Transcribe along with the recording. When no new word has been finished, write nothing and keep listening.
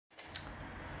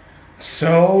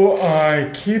So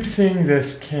I keep seeing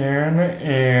this can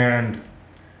and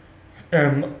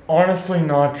am honestly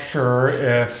not sure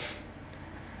if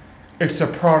it's a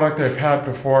product I've had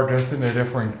before just in a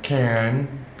different can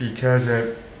because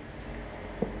it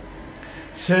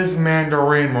says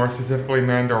Mandarin, more specifically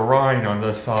Mandarin on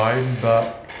the side,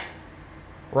 but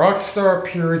Rockstar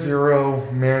Pure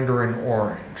Zero Mandarin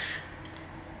Orange.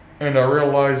 And I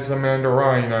realized the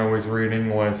Mandarin I was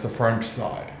reading was the French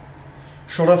side.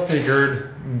 Should have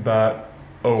figured, but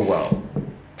oh well.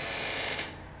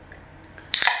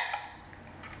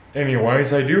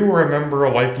 Anyways, I do remember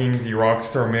liking the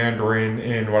Rockstar Mandarin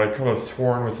in what I could have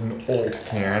sworn was an old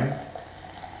can.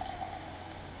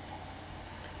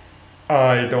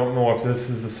 I don't know if this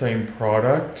is the same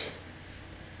product.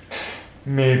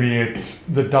 Maybe it's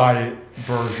the diet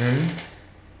version.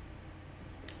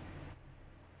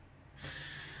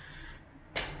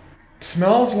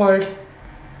 Smells like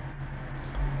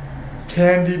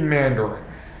candied Mandarin.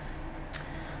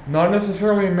 Not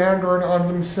necessarily Mandarin on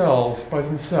themselves, by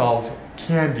themselves,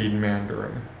 candied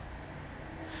Mandarin.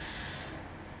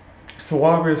 So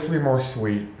obviously more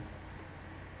sweet.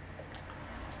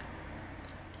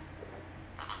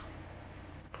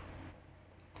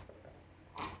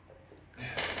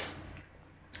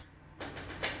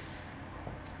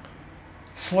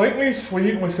 Slightly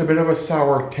sweet with a bit of a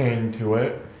sour tang to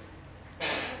it.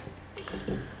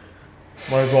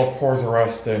 Might as well pour the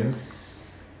rest in.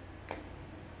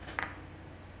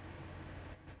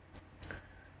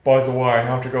 By the way, I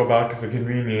have to go back to the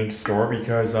convenience store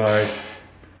because I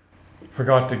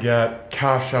forgot to get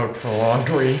cash out for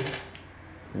laundry.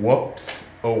 Whoops.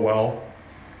 Oh well.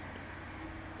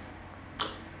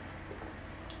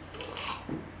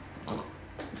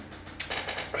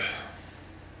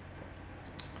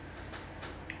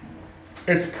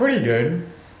 It's pretty good.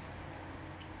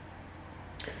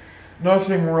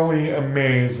 Nothing really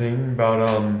amazing, but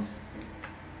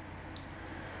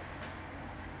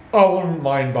I wouldn't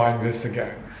mind buying this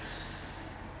again.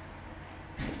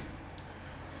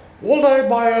 Would I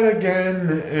buy it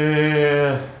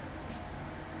again?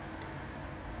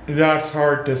 That's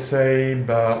hard to say,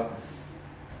 but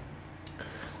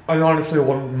I honestly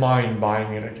wouldn't mind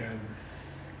buying it again.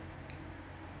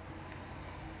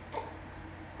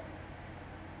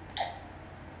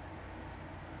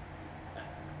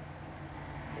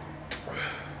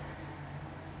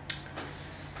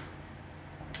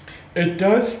 It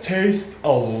does taste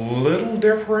a little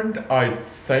different, I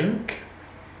think,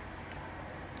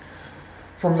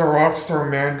 from the Rockstar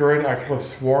Mandarin I could have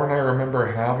sworn I remember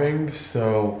having,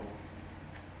 so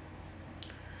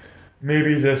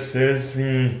maybe this is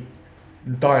the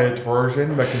diet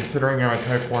version, but considering I'm a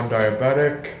type 1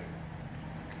 diabetic,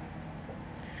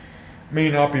 may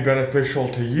not be beneficial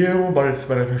to you, but it's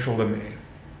beneficial to me.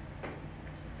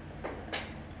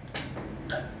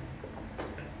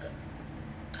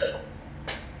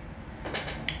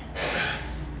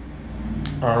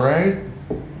 Alright.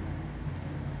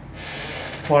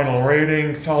 Final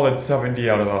rating, solid 70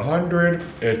 out of 100.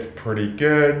 It's pretty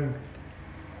good.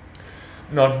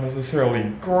 Not necessarily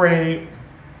great,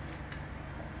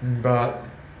 but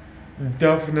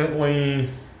definitely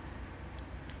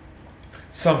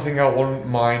something I wouldn't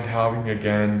mind having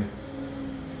again,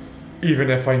 even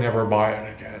if I never buy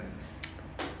it again.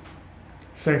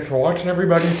 Thanks for watching,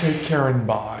 everybody. Take care and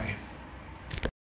bye.